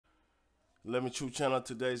Living True Channel.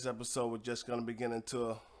 Today's episode, we're just going to begin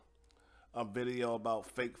into a video about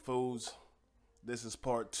fake foods. This is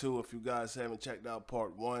part 2. If you guys haven't checked out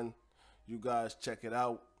part 1, you guys check it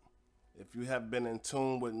out. If you have been in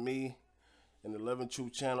tune with me in the Living True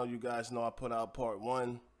Channel, you guys know I put out part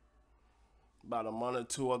 1 about a month or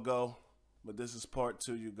 2 ago. But this is part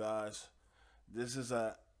 2, you guys. This is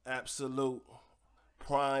an absolute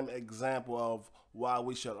prime example of why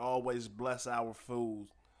we should always bless our food.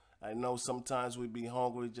 I know sometimes we be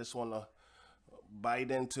hungry, just want to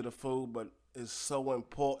bite into the food, but it's so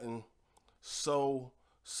important, so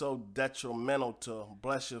detrimental to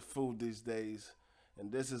bless your food these days.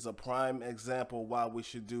 And this is a prime example why we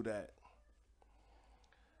should do that.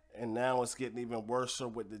 And now it's getting even worse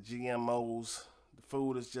with the GMOs. The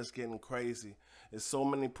food is just getting crazy. There's so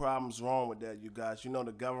many problems wrong with that, you guys. You know,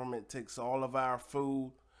 the government takes all of our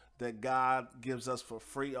food that God gives us for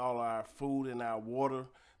free, all our food and our water.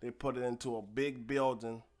 They put it into a big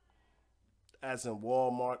building, as in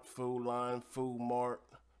Walmart, Food Line, Food Mart,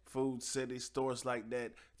 Food City, stores like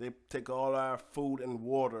that. They take all our food and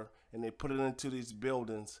water and they put it into these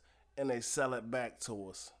buildings and they sell it back to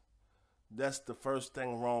us. That's the first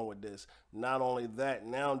thing wrong with this. Not only that,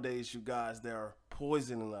 nowadays, you guys, they're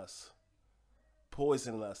poisoning us.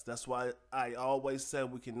 Poisoning us. That's why I always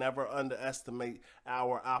said we can never underestimate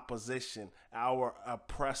our opposition, our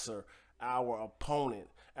oppressor, our opponent,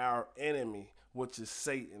 our enemy, which is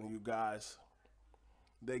Satan, you guys.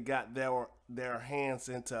 They got their hands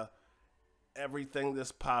into everything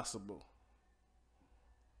that's possible.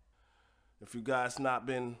 If you guys not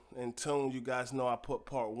been in tune, you guys know I put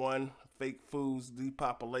part 1, fake foods,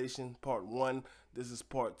 depopulation, part 1. This is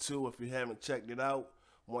part 2. If you haven't checked it out,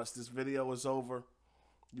 once this video is over,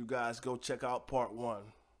 you guys go check out part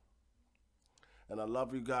 1. And I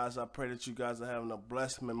love you guys. I pray that you guys are having a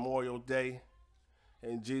blessed Memorial Day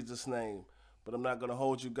in Jesus' name. But I'm not going to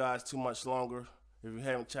hold you guys too much longer. If you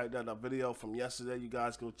haven't checked out the video from yesterday, you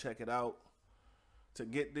guys go check it out. To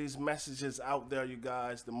get these messages out there, you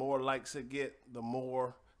guys, the more likes it get, the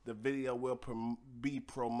more the video will be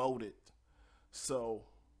promoted. So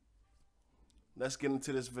let's get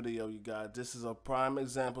into this video, you guys. This is a prime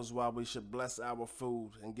example of why we should bless our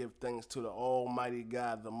food and give thanks to the Almighty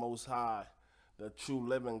God, the Most High, the true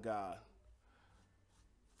living God,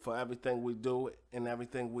 for everything we do and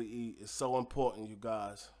everything we eat. It's so important, you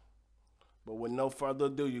guys. But with no further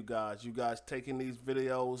ado, you guys taking these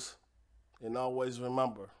videos, and always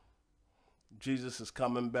remember, Jesus is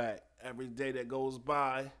coming back. Every day that goes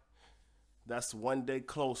by, that's one day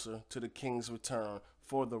closer to the King's return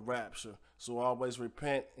for the rapture. So always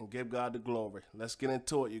repent and give God the glory. Let's get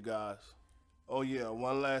into it, you guys. Oh yeah,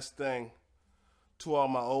 one last thing. To all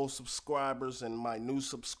my old subscribers and my new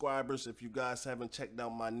subscribers, if you guys haven't checked out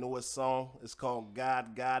my newest song, it's called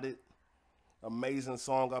God Got It. Amazing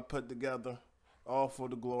song I put together, all for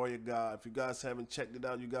the glory of God. If you guys haven't checked it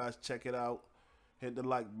out, you guys check it out. Hit the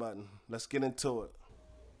like button. Let's get into it.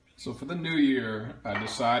 So for the new year, I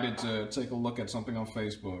decided to take a look at something on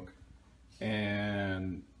Facebook,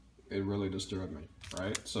 and it really disturbed me,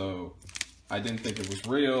 right? So I didn't think it was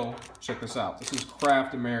real. Check this out. This is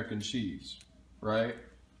Kraft American cheese, right?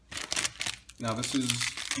 Now this is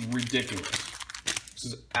ridiculous. This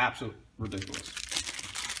is absolutely ridiculous.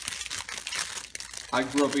 I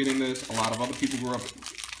grew up eating this. A lot of other people grew up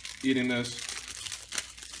eating this.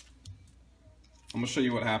 I'm gonna show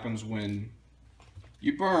you what happens when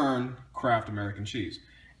you burn Kraft American cheese.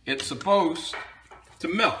 It's supposed to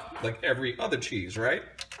melt like every other cheese, right?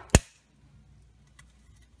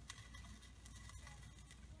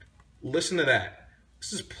 Listen to that.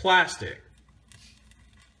 This is plastic.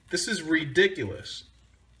 This is ridiculous.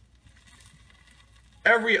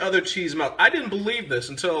 Every other cheese melt. I didn't believe this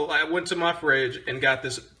until I went to my fridge and got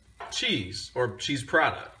this cheese or cheese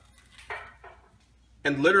product.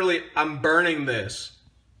 And literally, I'm burning this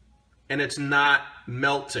and it's not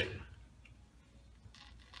melting.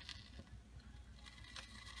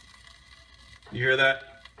 You hear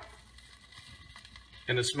that?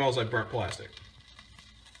 And it smells like burnt plastic.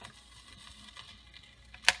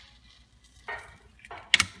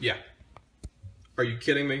 Yeah. Are you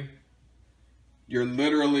kidding me? You're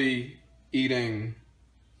literally eating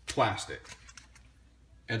plastic.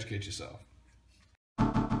 Educate yourself. Take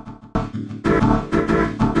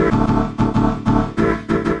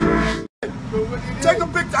a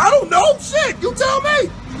picture. I don't know. Shit, you tell me.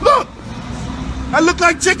 Look. That look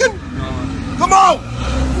like chicken? Come on.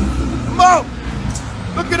 Come on.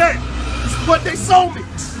 Look at that. This is what they sold me.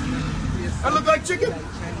 That look like chicken?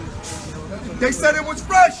 They said it was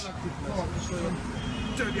fresh.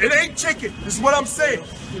 It ain't chicken. This is what I'm saying.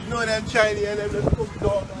 You know that Chinese and them cookie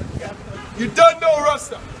dog. You don't know,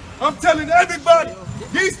 Rasta. I'm telling everybody,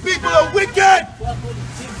 these people are wicked.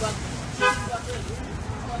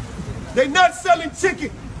 They're not selling chicken.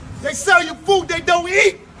 They sell you food they don't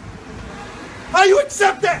eat. How you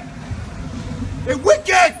accept that? They're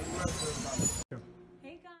wicked.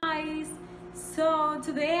 Hey guys, so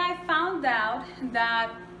today I found out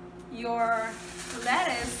that your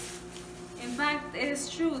lettuce, in fact, it is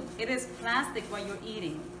true, it is plastic what you're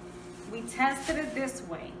eating. We tested it this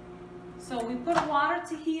way. So we put water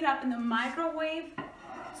to heat up in the microwave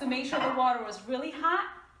to make sure the water was really hot.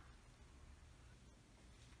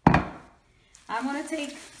 I'm gonna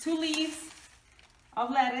take 2 leaves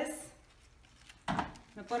of lettuce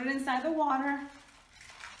and put it inside the water.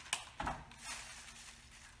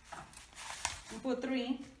 And put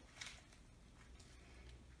 3.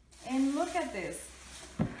 And look at this.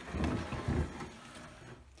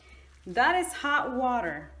 That is hot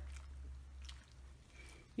water.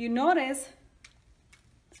 You notice,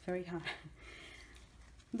 it's very hot.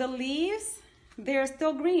 The leaves, they're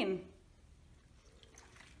still green.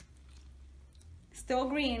 Still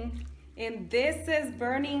green. And this is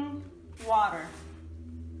burning water.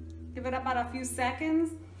 Give it about a few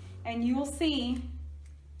seconds and you will see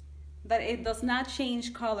that it does not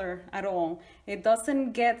change color at all. It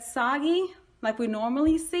doesn't get soggy like we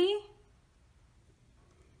normally see.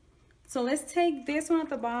 So let's take this one at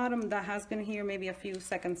the bottom that has been here maybe a few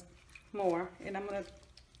seconds more, and I'm gonna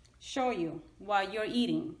show you what you're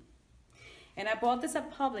eating. And I bought this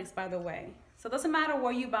at Publix, by the way. So it doesn't matter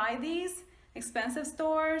where you buy these, expensive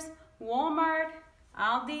stores, Walmart,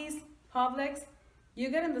 Aldi's, Publix,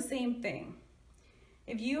 you're getting the same thing.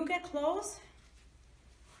 If you get close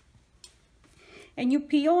and you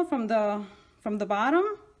peel from the bottom,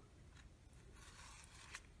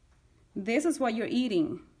 this is what you're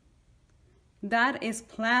eating. That is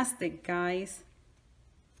plastic, guys.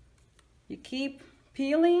 You keep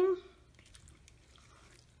peeling,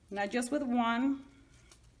 not just with one.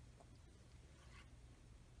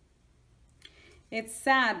 It's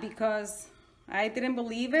sad because I didn't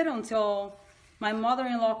believe it until my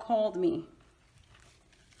mother-in-law called me.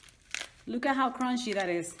 Look at how crunchy that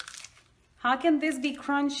is. How can this be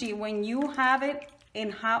crunchy when you have it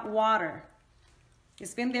in hot water?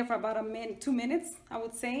 It's been there for about 2 minutes, I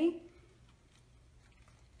would say.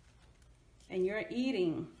 And you're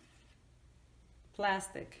eating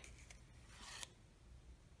plastic.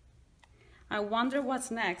 I wonder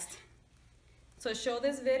what's next. So show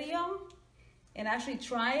this video and actually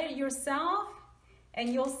try it yourself and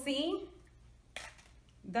you'll see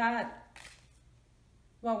that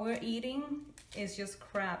what we're eating is just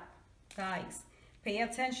crap, guys. Pay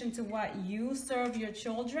attention to what you serve your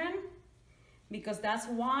children, because that's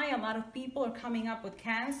why a lot of people are coming up with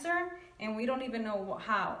cancer and we don't even know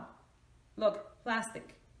how. Look,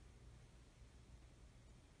 plastic.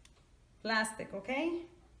 Plastic, okay?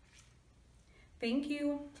 Thank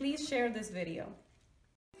you. Please share this video.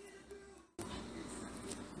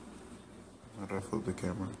 How do I flip the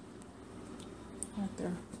camera? Right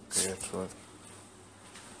there. Okay, that's right.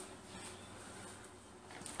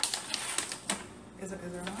 Is it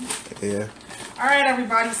on? Yeah. All right,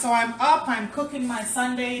 everybody. So I'm up. I'm cooking my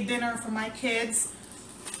Sunday dinner for my kids.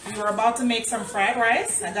 We were about to make some fried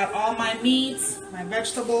rice. I got all my meats, my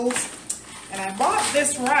vegetables, and I bought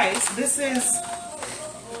this rice. This is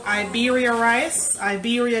Iberia rice,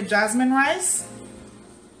 Iberia jasmine rice.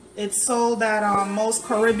 It's sold at most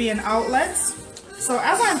Caribbean outlets. So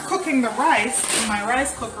as I'm cooking the rice in my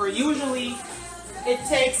rice cooker, usually it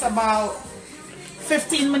takes about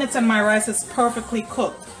 15 minutes and my rice is perfectly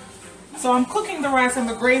cooked. So I'm cooking the rice and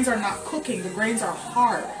the grains are not cooking. The grains are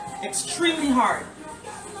hard, extremely hard.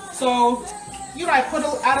 So, you know, I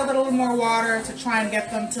add a little more water to try and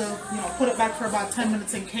get them to, you know, put it back for about 10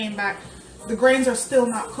 minutes and came back. The grains are still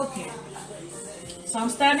not cooking. So I'm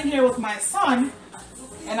standing here with my son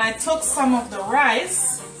and I took some of the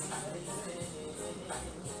rice.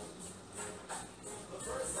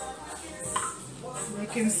 You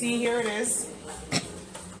can see here it is.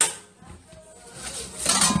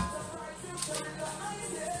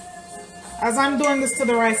 As I'm doing this to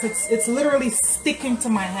the rice, it's literally sticking to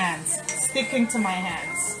my hands. Sticking to my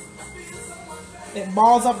hands. It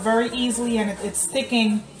balls up very easily and it's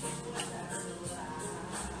sticking.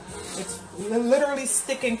 It's literally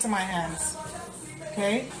sticking to my hands.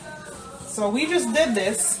 Okay? So we just did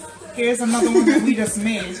this. Here's another one that we just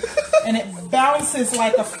made. And it bounces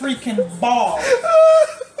like a freaking ball.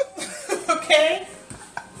 Okay?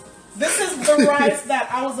 This is the rice that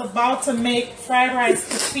I was about to make fried rice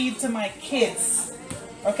to feed to my kids.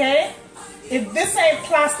 Okay? If this ain't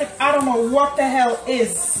plastic, I don't know what the hell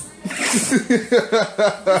is.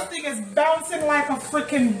 This thing is bouncing like a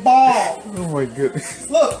freaking ball. Oh my goodness.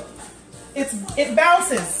 Look, it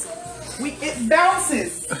bounces. It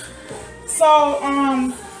bounces. So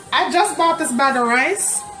I just bought this bag of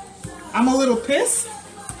rice. I'm a little pissed.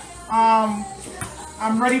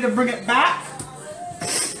 I'm ready to bring it back.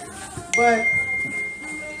 But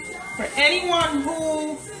for anyone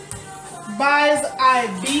who buys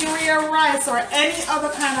Iberia rice or any other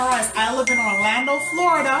kind of rice, I live in Orlando,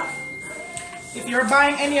 Florida. If you're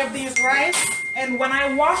buying any of these rice, and when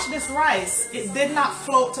I washed this rice, it did not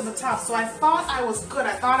float to the top. So I thought I was good.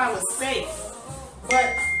 I thought I was safe.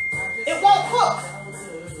 But it won't cook.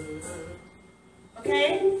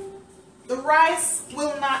 Okay? The rice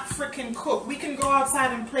will not freaking cook. We can go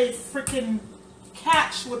outside and play freaking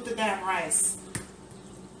catch with the damn rice.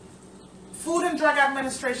 Food and Drug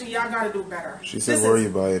Administration, y'all gotta do better. She said, where you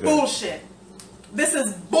buy it at? Bullshit. This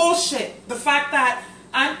is bullshit. The fact that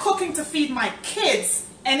I'm cooking to feed my kids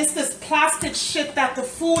and it's this plastic shit that the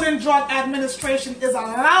Food and Drug Administration is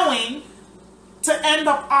allowing to end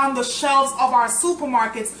up on the shelves of our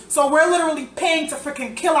supermarkets. So we're literally paying to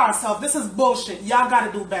freaking kill ourselves. This is bullshit. Y'all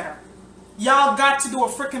gotta do better. Y'all got to do a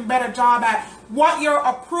freaking better job at what you're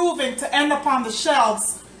approving to end up on the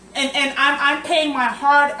shelves. And I'm paying my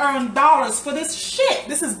hard-earned dollars for this shit.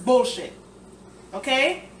 This is bullshit.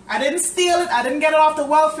 Okay? I didn't steal it. I didn't get it off the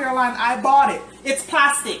welfare line. I bought it. It's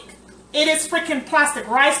plastic. It is freaking plastic.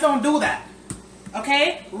 Rice don't do that.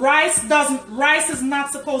 Okay? Rice is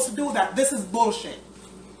not supposed to do that. This is bullshit.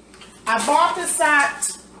 I bought this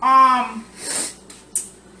at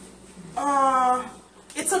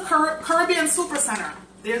it's a Caribbean Supercenter.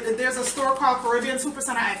 There's a store called Caribbean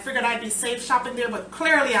Supercenter. I figured I'd be safe shopping there, but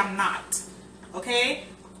clearly I'm not. Okay?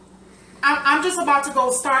 I'm just about to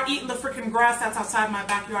go start eating the freaking grass that's outside my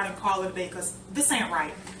backyard and call it a day, because this ain't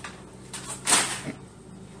right.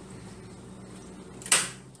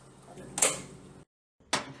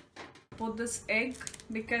 Put this egg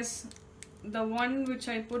because the one which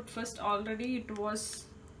I put first already, it was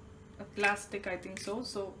a plastic, I think so.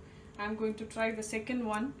 So I'm going to try the second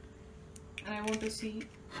one and I want to see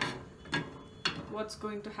what's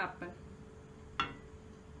going to happen.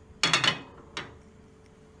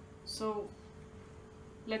 So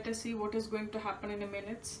let us see what is going to happen in a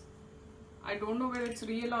minute. I don't know whether it's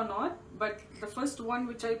real or not, but the first one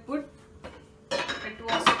which I put, it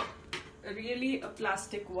was really a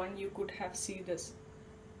plastic one. You could have seen this.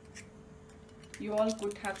 You all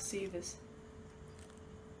could have seen this.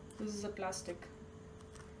 This is a plastic.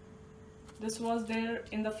 This was there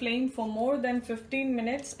in the flame for more than 15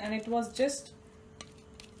 minutes and it was just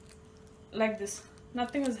like this.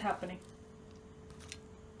 Nothing is happening.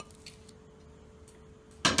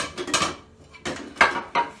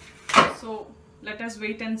 So let us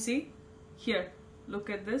wait and see. Here, look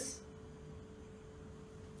at this.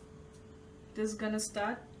 This is gonna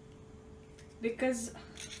start because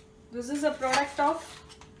this is a product of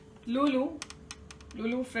Lulu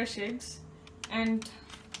Fresh Eggs, and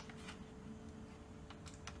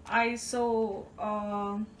I saw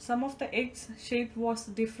some of the eggs shape was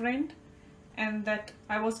different, and that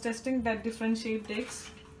I was testing that different shaped eggs,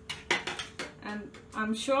 and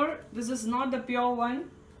I'm sure this is not the pure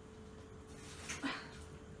one.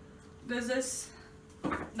 This is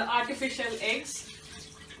the artificial eggs.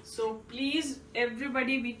 So please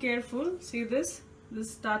everybody be careful. See this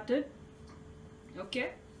started.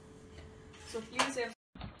 Okay, so please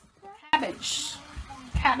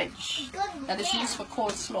cabbage that is used for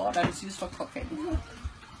coleslaw, that is used for cooking,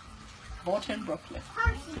 bought in Brooklyn.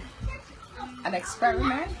 An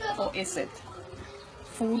experiment, or is it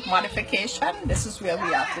food modification? This is where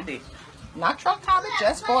we are today. Natural cabbage,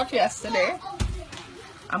 just bought yesterday.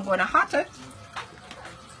 I'm going to hot it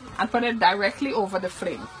and put it directly over the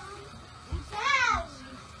flame.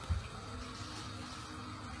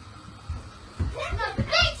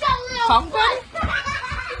 Pumpkin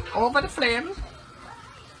over the flame.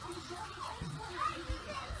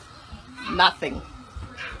 Nothing.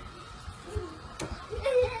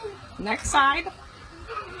 Next side.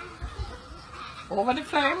 Over the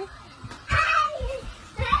flame.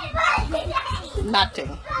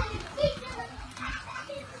 Nothing.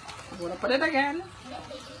 I'm going to put it again.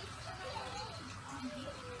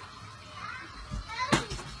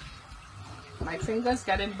 My fingers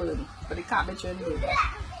getting burned, but the cabbage ain't burned.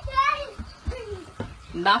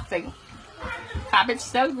 Nothing. Cabbage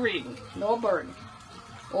still green, no burn.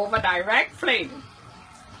 Over direct flame.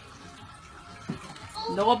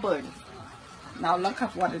 No burn. Now look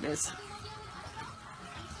at what it is.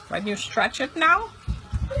 When you stretch it now,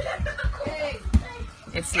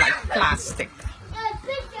 it's like plastic.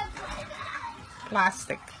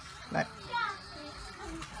 Plastic. Like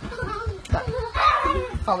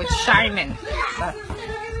how it's shining. Look.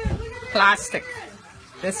 Plastic.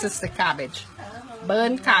 This is the cabbage.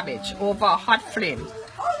 Burnt cabbage over a hot flame.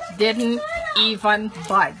 Didn't even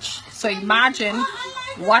budge. So imagine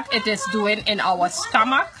what it is doing in our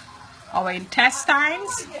stomach, our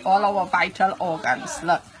intestines, all our vital organs.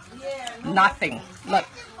 Look, nothing. Look,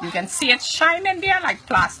 you can see it shining there like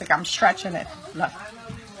plastic. I'm stretching it. Look.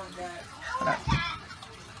 Look.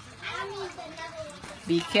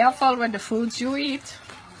 Be careful with the foods you eat.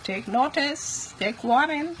 Take notice. Take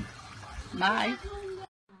warning. Bye.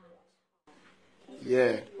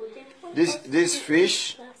 Yeah. This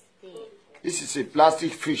fish, this is a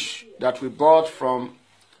plastic fish that we bought from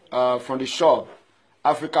the shop,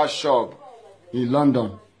 Africa shop in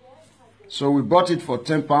London. So we bought it for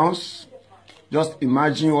 £10. Just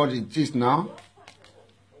imagine what it is now.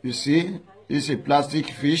 You see, this is a plastic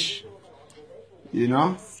fish, you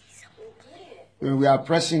know. When we are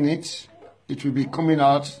pressing it, it will be coming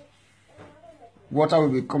out, water will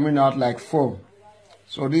be coming out like foam.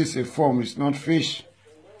 So this is a foam, it's not fish.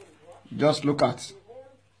 Just look at.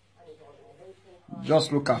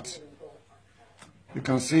 Just look at. You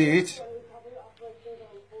can see it.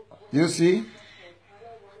 Do you see?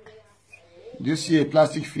 Do you see a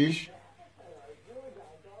plastic fish?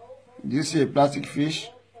 Do you see a plastic fish?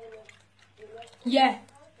 Yeah.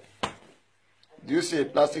 Do you see a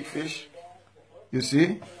plastic fish? You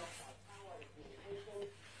see?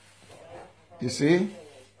 You see?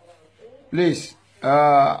 Please,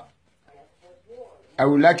 I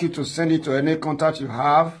would like you to send it to any contact you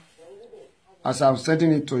have. As I'm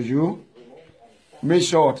sending it to you, make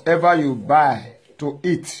sure whatever you buy to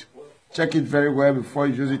eat, check it very well before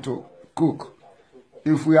you use it to cook.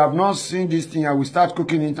 If we have not seen this thing and we start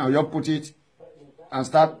cooking it and you put it and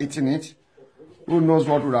start eating it, who knows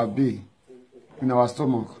what would have been in our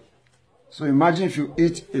stomach. So imagine if you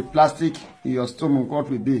eat a plastic in your stomach, what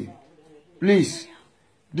will be? Please,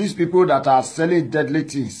 these people that are selling deadly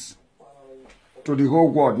things to the whole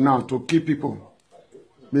world now to kill people,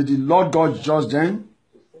 may the Lord God judge them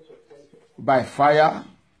by fire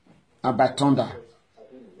and by thunder.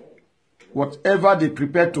 Whatever they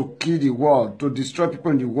prepare to kill the world, to destroy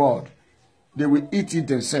people in the world, they will eat it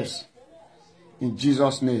themselves. In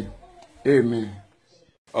Jesus' name, amen.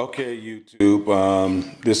 Okay,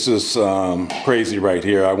 YouTube, this is crazy right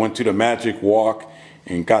here. I went to the Magic Walk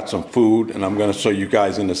and got some food, and I'm going to show you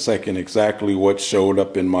guys in a second exactly what showed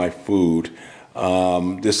up in my food.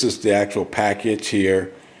 This is the actual package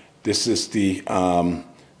here. This is the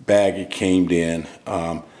bag it came in.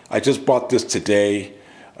 I just bought this today.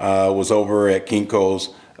 Was over at Kinko's,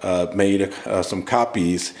 made some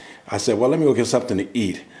copies. I said, well, let me go get something to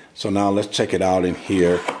eat. So now let's check it out in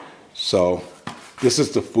here. So this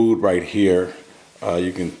is the food right here.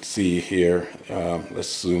 You can see here.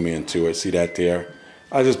 Let's zoom into it. See that there?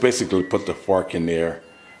 I just basically put the fork in there.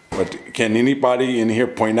 But can anybody in here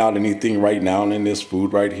point out anything right now in this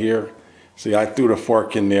food right here? See, I threw the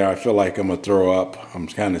fork in there. I feel like I'm gonna throw up. I'm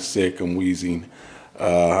kind of sick. I'm wheezing.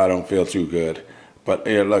 I don't feel too good. But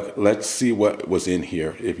here, look, let's see what was in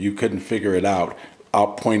here. If you couldn't figure it out,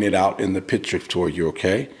 I'll point it out in the picture for you,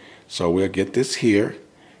 okay? So we'll get this here,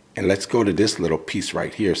 and let's go to this little piece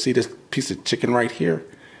right here. See this piece of chicken right here?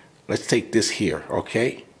 Let's take this here,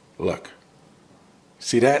 okay? Look.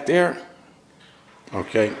 See that there?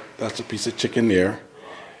 Okay, that's a piece of chicken there.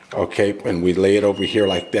 Okay, and we lay it over here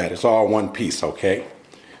like that. It's all one piece, okay?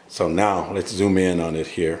 So now, let's zoom in on it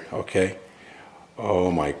here, okay?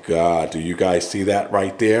 Oh my God, do you guys see that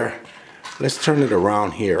right there? Let's turn it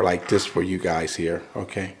around here like this for you guys here,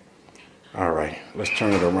 okay? All right, let's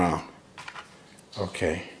turn it around.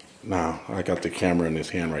 Okay, now I got the camera in this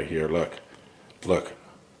hand right here. Look, look,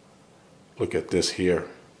 look at this here.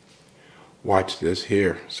 Watch this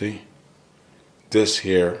here, see? This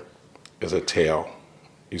here is a tail.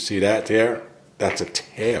 You see that there? That's a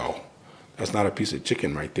tail. That's not a piece of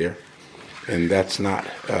chicken right there. And that's not,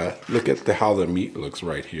 look at how the meat looks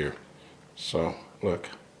right here. So, look,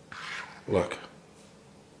 look.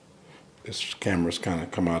 This camera's kind of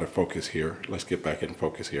come out of focus here. Let's get back in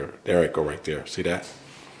focus here. There I go right there. See that?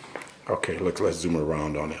 Okay, look, let's zoom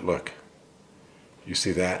around on it. Look. You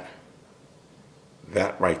see that?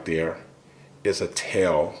 That right there is a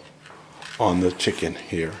tail on the chicken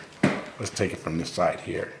here. Let's take it from this side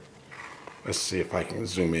here. Let's see if I can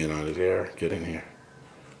zoom in on it there. Get in here.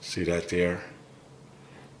 See that there?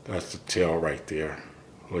 That's the tail right there.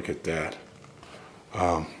 Look at that.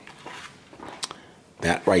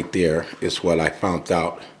 That right there is what I found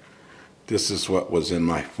out. This is what was in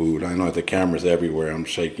my food. I know the camera's everywhere. I'm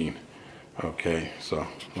shaking. Okay, so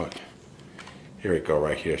look. Here we go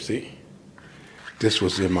right here. See? This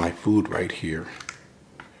was in my food right here.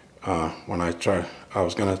 when I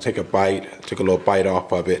was gonna take a bite, I took a little bite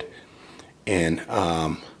off of it, and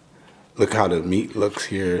look how the meat looks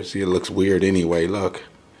here. See, it looks weird anyway. Look,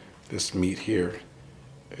 this meat here,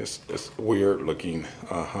 it's weird looking,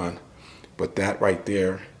 but that right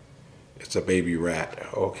there, it's a baby rat,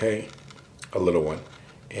 okay, a little one,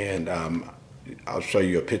 and I'll show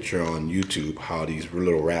you a picture on YouTube how these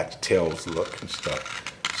little rat tails look and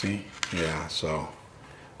stuff. See, yeah, so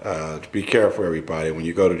be careful, everybody, when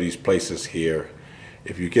you go to these places here.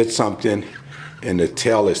 If you get something and the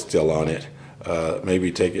tail is still on it,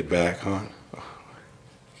 maybe take it back, huh?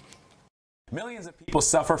 Millions of people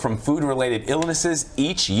suffer from food-related illnesses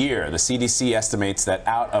each year. The CDC estimates that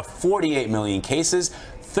out of 48 million cases,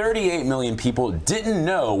 38 million people didn't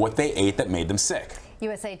know what they ate that made them sick.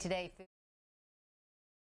 USA Today.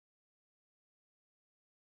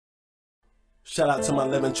 Shout out to my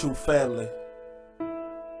Lemon True family.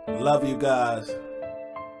 Love you guys.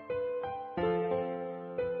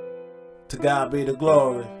 To God be the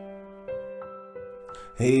glory.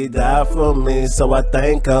 He died for me, so I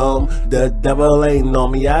thank him. The devil ain't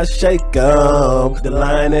on me, I shake him. The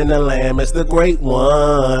lion and the lamb is the great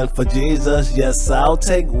one. For Jesus, yes, I'll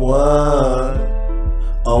take one.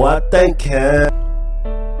 Oh, I thank him.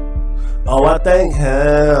 Oh, I thank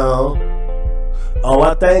him. Oh,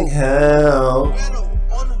 I thank him.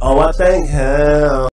 Oh, I thank him.